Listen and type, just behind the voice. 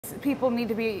people need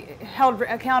to be held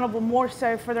accountable more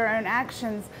so for their own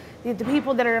actions. The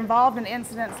people that are involved in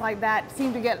incidents like that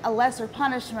seem to get a lesser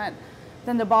punishment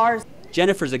than the bars.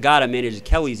 Jennifer Zagata manages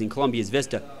Kelly's in Columbia's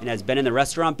Vista and has been in the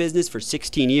restaurant business for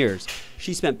 16 years.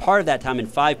 She spent part of that time in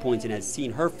 5 Points and has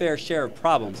seen her fair share of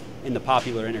problems in the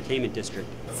popular entertainment district.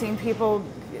 Seen people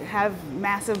have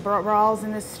massive brawls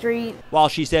in the street. While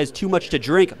she says too much to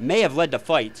drink may have led to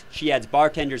fights, she adds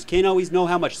bartenders can't always know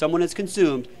how much someone has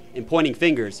consumed, and pointing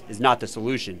fingers is not the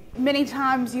solution. Many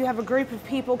times you have a group of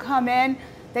people come in,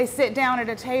 they sit down at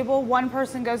a table, one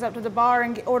person goes up to the bar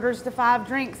and orders the 5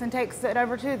 drinks and takes it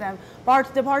over to them.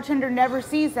 The bartender never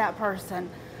sees that person.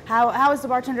 How is the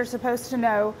bartender supposed to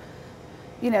know,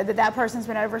 that person's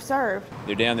been overserved?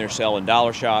 They're down there selling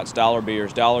dollar shots, dollar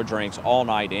beers, dollar drinks all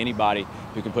night to anybody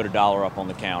who can put $1 up on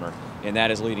the counter. And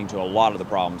that is leading to a lot of the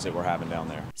problems that we're having down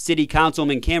there. City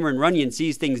Councilman Cameron Runyon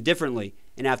sees things differently.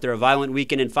 And after a violent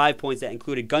weekend in 5 Points that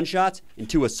included gunshots and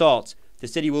 2 assaults, the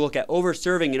city will look at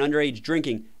over-serving and underage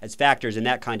drinking as factors in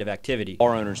that kind of activity.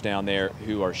 Bar owners down there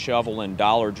who are shoveling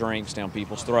dollar drinks down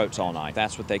people's throats all night.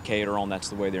 That's what they cater on. That's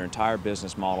the way their entire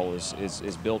business model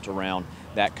is built around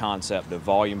that concept of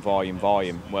volume, volume,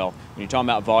 volume. Well, when you're talking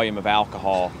about volume of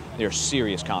alcohol, there are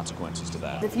serious consequences to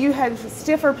that. If you had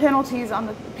stiffer penalties on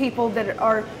the people that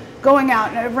are going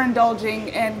out and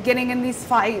overindulging and getting in these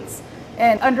fights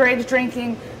and underage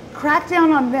drinking, crack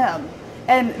down on them,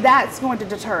 and that's going to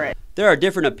deter it. There are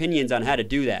different opinions on how to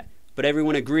do that, but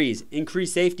everyone agrees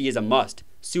increased safety is a must,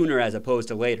 sooner as opposed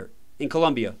to later. In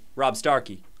Columbia, Rob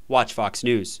Starkey, Watch Fox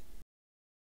News.